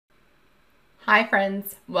Hi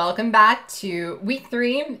friends, welcome back to week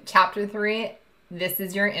 3, chapter 3. This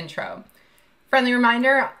is your intro. Friendly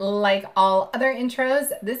reminder, like all other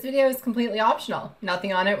intros, this video is completely optional.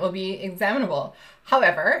 Nothing on it will be examinable.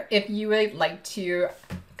 However, if you would like to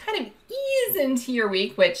kind of ease into your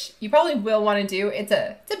week, which you probably will want to do, it's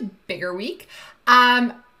a bigger week,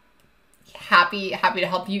 happy to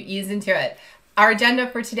help you ease into it. Our agenda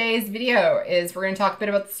for today's video is we're going to talk a bit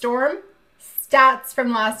about the storm, stats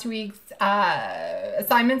from last week's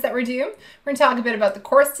assignments that were due. We're going to talk a bit about the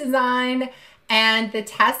course design and the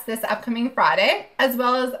test this upcoming Friday, as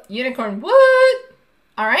well as unicorn. What?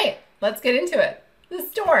 All right, let's get into it. The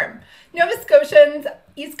storm. Nova Scotians,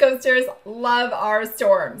 East Coasters love our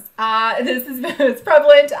storms. This is it's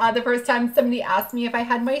prevalent. The first time somebody asked me if I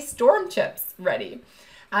had my storm chips ready.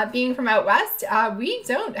 Being from out west, we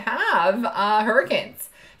don't have hurricanes.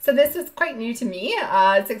 So this was quite new to me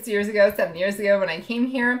 6 years ago, 7 years ago when I came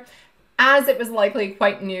here, as it was likely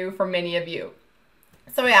quite new for many of you.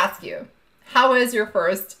 So I ask you, how was your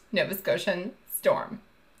first Nova Scotian storm?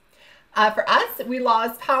 For us, we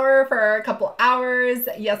lost power for a couple hours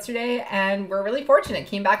yesterday and we're really fortunate,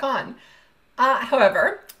 came back on.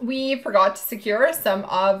 However, we forgot to secure some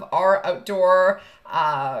of our outdoor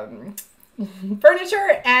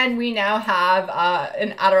furniture, and we now have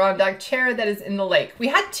an Adirondack chair that is in the lake. We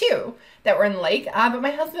had two that were in the lake, but my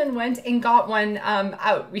husband went and got one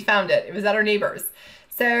out. We found it. It was at our neighbor's.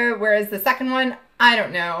 So whereas the second one, I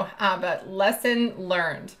don't know, but lesson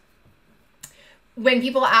learned. When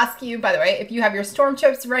people ask you, by the way, if you have your storm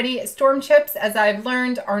chips ready, storm chips, as I've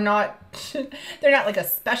learned, are not, they're not like a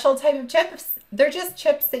special type of chips. They're just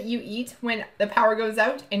chips that you eat when the power goes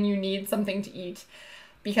out and you need something to eat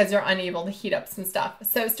because you're unable to heat up some stuff.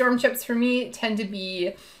 So storm chips for me tend to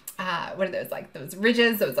be, what are those, like those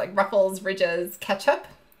ridges, those like Ruffles, ridges, ketchup,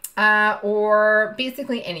 or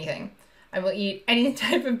basically anything. I will eat any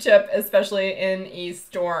type of chip, especially in a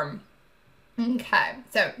storm. Okay,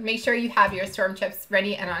 so make sure you have your storm chips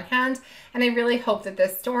ready and on hand. And I really hope that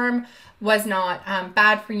this storm was not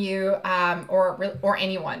bad for you or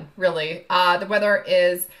anyone, really. The weather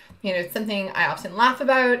is, you know, something I often laugh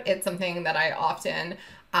about. It's something that I often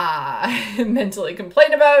mentally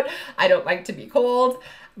complain about. I don't like to be cold.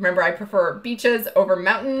 Remember, I prefer beaches over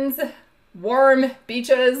mountains, warm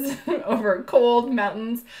beaches over cold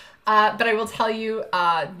mountains. But I will tell you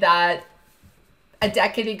that a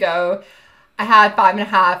decade ago, I had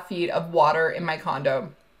 5.5 feet of water in my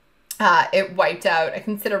condo. It wiped out a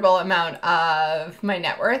considerable amount of my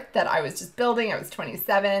net worth that I was just building. I was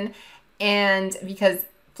 27. And because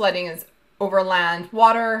flooding is overland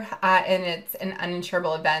water and it's an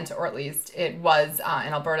uninsurable event, or at least it was in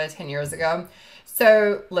Alberta 10 years ago.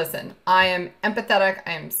 So listen, I am empathetic.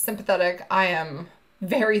 I am sympathetic. I am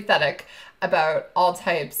very thetic about all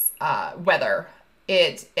types weather.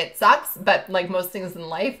 It sucks, but like most things in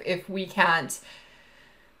life, if we can't,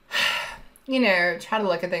 you know, try to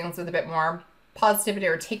look at things with a bit more positivity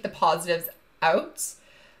or take the positives out,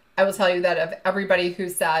 I will tell you that of everybody who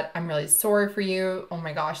said, I'm really sorry for you, oh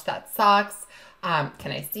my gosh, that sucks, can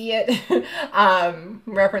I see it?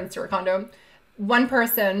 Reference to her condo. One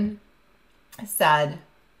person said,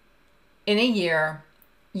 in a year,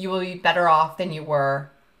 you will be better off than you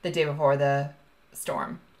were the day before the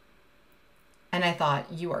storm. And I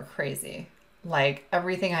thought, you are crazy. Like,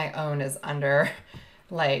 everything I own is under,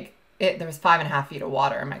 like, there was 5.5 feet of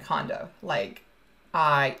water in my condo. Like,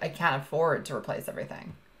 I can't afford to replace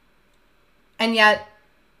everything. And yet,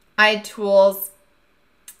 I had tools.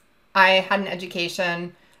 I had an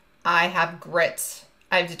education. I have grit.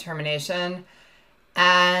 I have determination.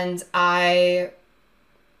 And I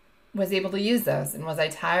was able to use those. And was I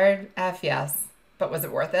tired? F yes. But was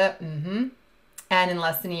it worth it? Mm-hmm. And in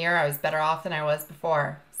less than a year, I was better off than I was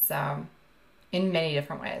before. So in many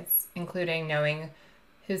different ways, including knowing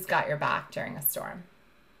who's got your back during a storm.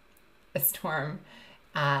 A storm,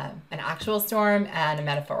 an actual storm and a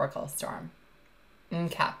metaphorical storm.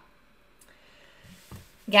 Okay.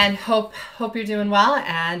 Again, hope you're doing well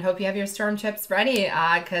and hope you have your storm chips ready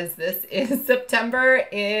because this is September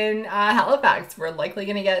in Halifax. We're likely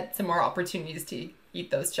going to get some more opportunities to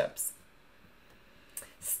eat those chips.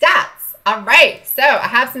 Stats. All right, so I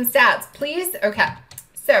have some stats, please. Okay,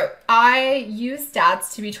 so I use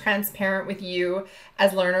stats to be transparent with you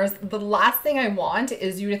as learners. The last thing I want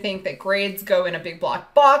is you to think that grades go in a big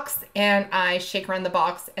block box and I shake around the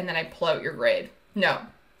box and then I pull out your grade. No,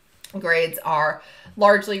 grades are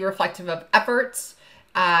largely reflective of effort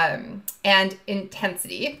and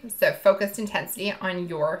intensity, so focused intensity on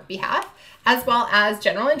your behalf, as well as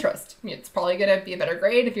general interest. It's probably going to be a better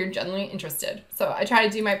grade if you're genuinely interested. So I try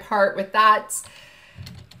to do my part with that.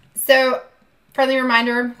 So Friendly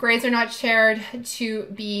reminder, grades are not shared to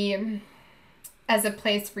be as a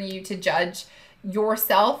place for you to judge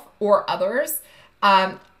yourself or others.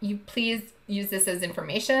 You please use this as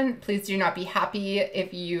information. Please do not be happy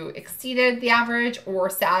if you exceeded the average or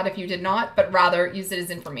sad if you did not, but rather use it as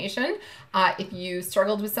information. If you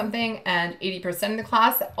struggled with something and 80% of the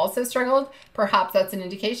class also struggled, perhaps that's an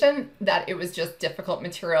indication that it was just difficult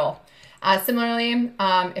material. Similarly,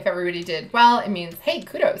 if everybody did well, it means, hey,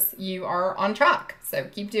 kudos, you are on track. So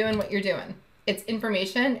keep doing what you're doing. It's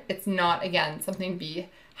information. It's not, again, something to be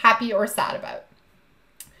happy or sad about.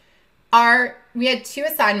 We had 2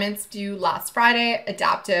 assignments due last Friday,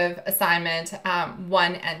 adaptive assignment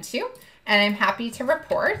 1 and 2. And I'm happy to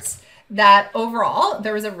report that overall,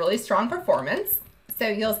 there was a really strong performance. So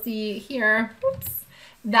you'll see here,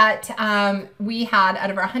 that we had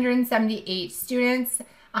out of our 178 students,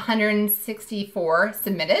 164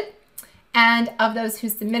 submitted. And of those who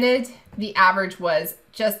submitted, the average was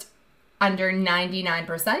just under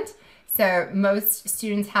 99%. So most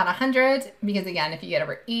students had 100 because, again, if you get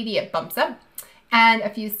over 80, it bumps up. And a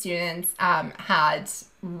few students had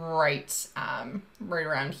right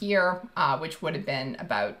around here, which would have been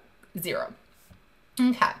about 0.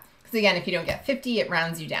 Okay, because again, if you don't get 50, it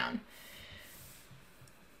rounds you down.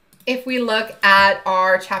 If we look at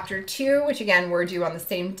our chapter 2, which again, we're due on the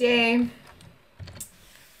same day,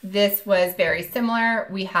 this was very similar.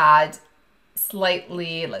 We had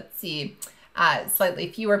slightly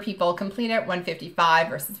fewer people complete it, 155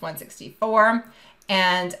 versus 164.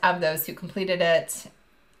 And of those who completed it,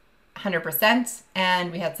 100%.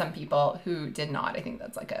 And we had some people who did not. I think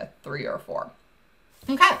that's like a 3 or 4.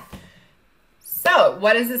 Okay. So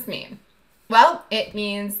what does this mean? Well, it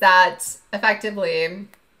means that effectively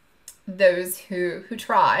those who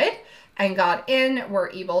tried and got in were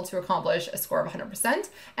able to accomplish a score of 100%.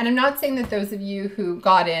 And I'm not saying that those of you who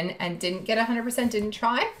got in and didn't get 100% didn't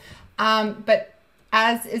try. But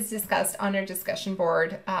as is discussed on our discussion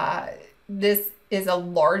board, this is a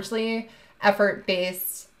largely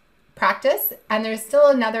effort-based practice, and there's still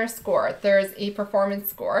another score. There's a performance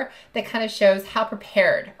score that kind of shows how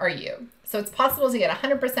prepared are you. So it's possible to get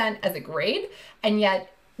 100% as a grade and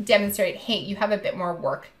yet demonstrate, hey, you have a bit more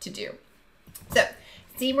work to do. So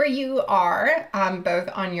see where you are both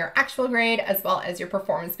on your actual grade as well as your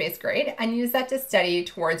performance-based grade, and use that to study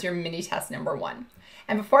towards your mini test number 1.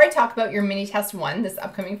 And before I talk about your mini test 1 this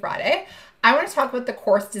upcoming Friday, I want to talk about the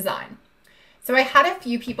course design. So I had a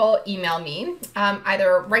few people email me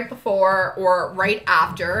either right before or right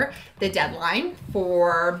after the deadline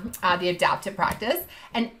for the adaptive practice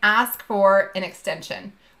and ask for an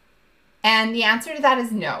extension. And the answer to that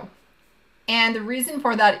is no. And the reason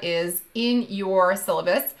for that is in your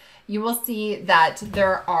syllabus, you will see that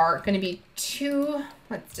there are going to be 2,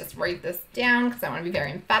 let's just write this down because I want to be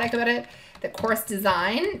very emphatic about it. The course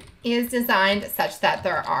design is designed such that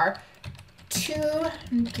there are 2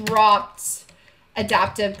 dropped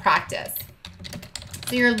adaptive practice.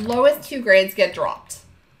 So your lowest 2 grades get dropped.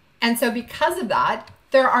 And so because of that,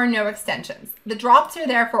 there are no extensions. The drops are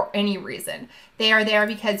there for any reason. They are there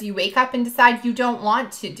because you wake up and decide you don't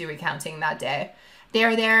want to do accounting that day. They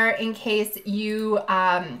are there in case you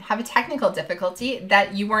have a technical difficulty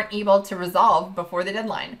that you weren't able to resolve before the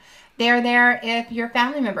deadline. They are there if your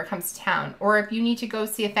family member comes to town or if you need to go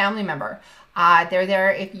see a family member. They're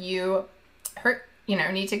there if you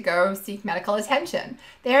need to go seek medical attention.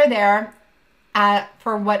 They're there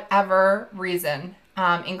for whatever reason,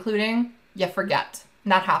 including you forget.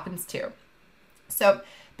 And that happens too. So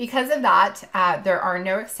because of that, there are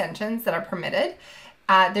no extensions that are permitted.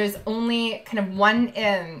 There's only kind of one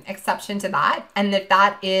exception to that, and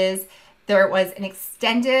that is there was an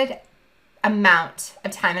extended amount of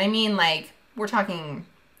time. And I mean, like, we're talking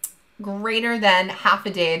greater than half a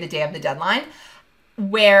day, the day of the deadline,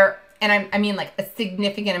 I mean like a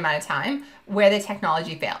significant amount of time where the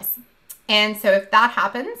technology fails. And so if that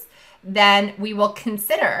happens, then we will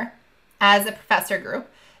consider as a professor group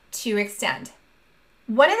to extend.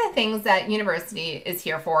 One of the things that university is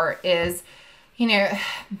here for is,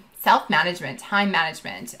 self-management, time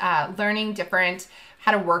management, learning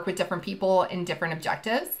how to work with different people in different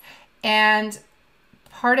objectives. And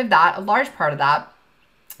a large part of that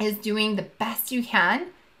is doing the best you can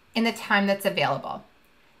in the time that's available.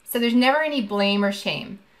 So there's never any blame or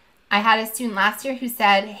shame. I had a student last year who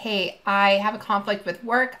said, hey, I have a conflict with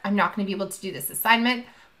work. I'm not going to be able to do this assignment.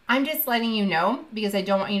 I'm just letting you know because I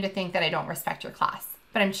don't want you to think that I don't respect your class,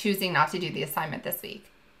 but I'm choosing not to do the assignment this week.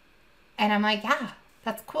 And I'm like, yeah,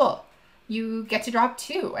 that's cool. You get to drop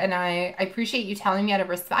 2. And I appreciate you telling me out of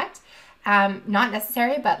respect. Not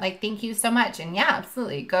necessary, but like, thank you so much. And yeah,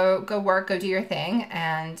 absolutely. Go work, go do your thing.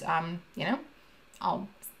 And,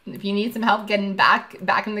 if you need some help getting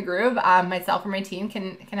back in the groove, myself or my team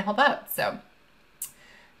can help out. So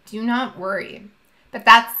do not worry. But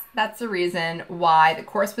that's the reason why the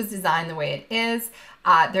course was designed the way it is.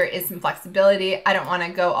 There is some flexibility. I don't want to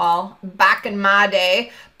go all back in my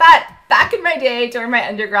day, but back in my day during my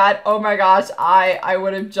undergrad, oh my gosh, I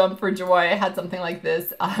would have jumped for joy had something like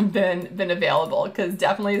this been available, because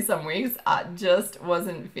definitely some weeks I just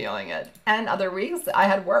wasn't feeling it. And other weeks I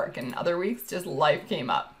had work, and other weeks just life came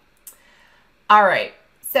up. All right,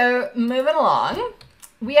 so moving along,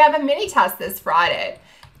 we have a mini test this Friday.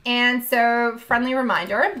 And so friendly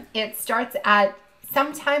reminder, it starts at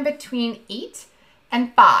sometime between 8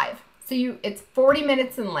 and 5. So it's 40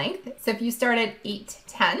 minutes in length. So if you start at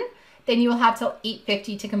 8:10, then you will have till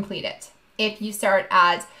 8:50 to complete it. If you start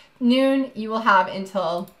at noon, you will have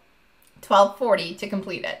until 12:40 to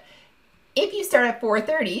complete it. If you start at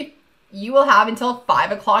 4:30, you will have until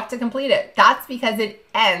 5 o'clock to complete it. That's because it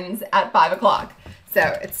ends at 5 o'clock. So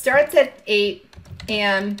it starts at 8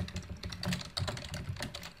 a.m.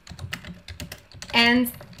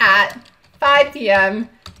 ends at 5 p.m.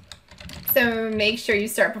 So make sure you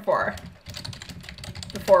start before.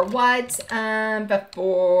 Before what?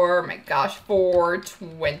 Before, my gosh,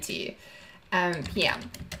 4:20 p.m.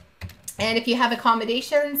 And if you have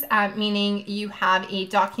accommodations, meaning you have a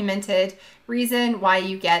documented reason why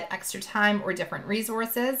you get extra time or different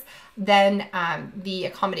resources, then the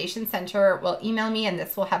accommodation center will email me, and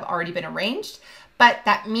this will have already been arranged. But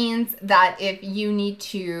that means that if you need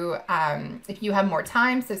to, if you have more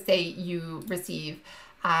time, so say you receive,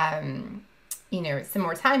 some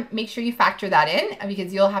more time, make sure you factor that in,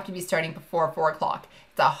 because you'll have to be starting before 4 o'clock.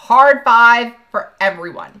 It's a hard 5 for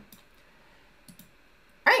everyone.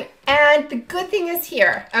 All right, and the good thing is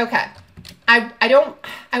here, okay, I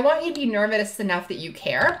want you to be nervous enough that you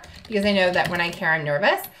care, because I know that when I care, I'm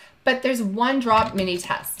nervous, but there's one drop mini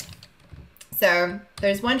test. So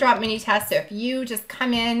there's one drop mini test. So if you just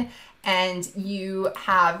come in and you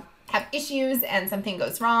have issues and something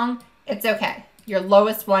goes wrong, it's okay. Your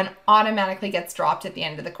lowest one automatically gets dropped at the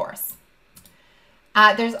end of the course.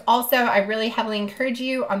 There's also, I really heavily encourage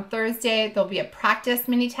you, on Thursday, there'll be a practice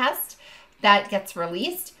mini test that gets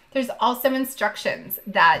released. There's also instructions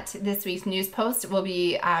that this week's news post will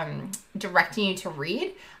be directing you to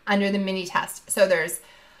read under the mini test. So there's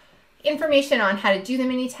information on how to do the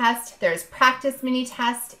mini test, there's practice mini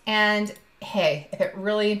test, and hey, if it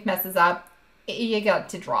really messes up, you got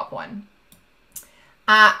to drop one.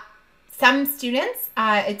 Some students,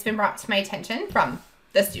 it's been brought to my attention from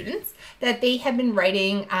the students that they have been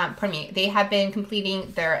writing, they have been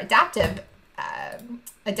completing their adaptive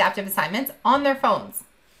assignments on their phones.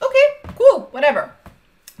 Okay, cool, whatever.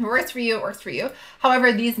 It works for you, it works for you.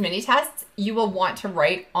 However, these mini tests, you will want to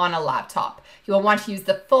write on a laptop. You will want to use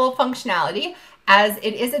the full functionality, as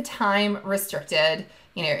it is a time restricted,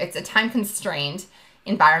 it's a time constrained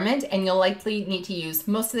environment, and you'll likely need to use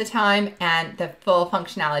most of the time and the full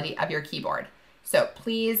functionality of your keyboard. So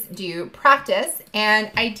please do practice, and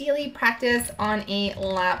ideally practice on a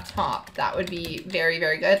laptop. That would be very,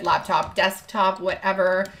 very good. Laptop, desktop,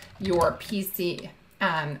 whatever your PC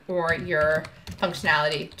or your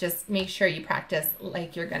functionality. Just make sure you practice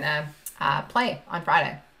like you're gonna play on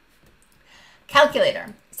Friday.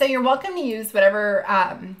 Calculator. So you're welcome to use whatever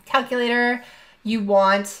calculator you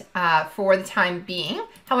want for the time being.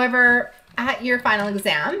 However, at your final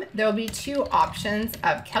exam, there will be 2 options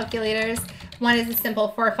of calculators. One is a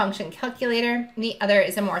simple 4-function calculator. The other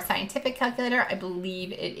is a more scientific calculator. I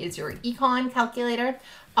believe it is your econ calculator.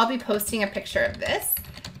 I'll be posting a picture of this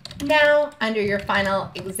now under your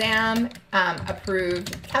final exam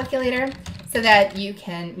approved calculator, so that you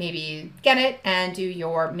can maybe get it and do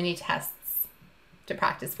your mini tests to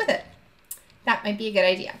practice with it. That might be a good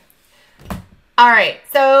idea. All right,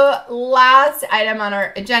 so last item on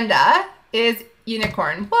our agenda is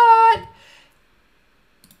unicorn. What?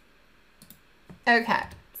 Okay,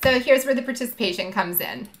 so here's where the participation comes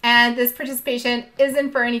in. And this participation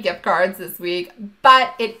isn't for any gift cards this week,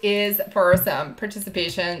 but it is for some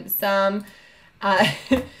participation, some,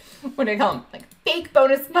 what do I call them? Like fake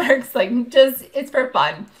bonus marks, like just, it's for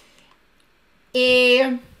fun.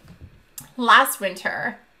 Last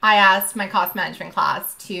winter, I asked my cost management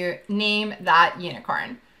class to name that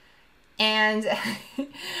unicorn. And,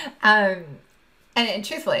 and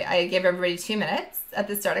truthfully, I gave everybody 2 minutes at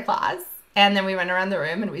the start of class. And then we went around the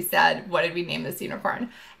room and we said, what did we name this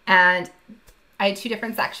unicorn? And I had 2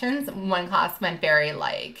 different sections. One class went very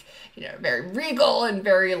very regal and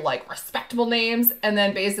very respectable names. And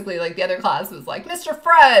then basically the other class was like Mr.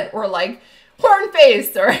 Fred or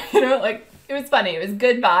Hornface or, it was funny. It was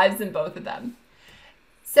good vibes in both of them.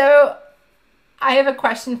 So I have a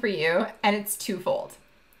question for you, and it's twofold.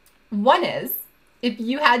 One is, if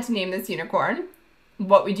you had to name this unicorn,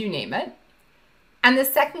 what would you name it? And the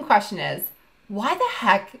second question is, why the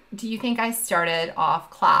heck do you think I started off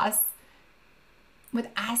class with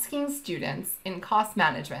asking students in cost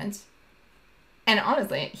management, and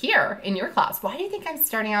honestly, here in your class, why do you think I'm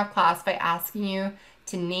starting off class by asking you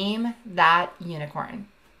to name that unicorn?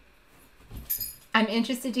 I'm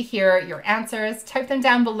interested to hear your answers. Type them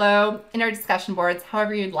down below in our discussion boards,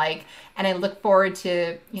 however you'd like. And I look forward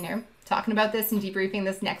to, talking about this and debriefing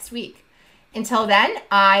this next week. Until then,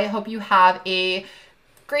 I hope you have a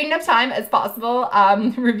great enough time as possible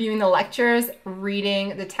reviewing the lectures,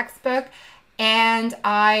 reading the textbook, and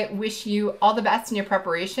I wish you all the best in your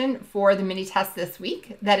preparation for the mini test this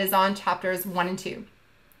week that is on chapters 1 and 2.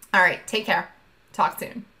 All right, take care. Talk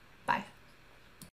soon.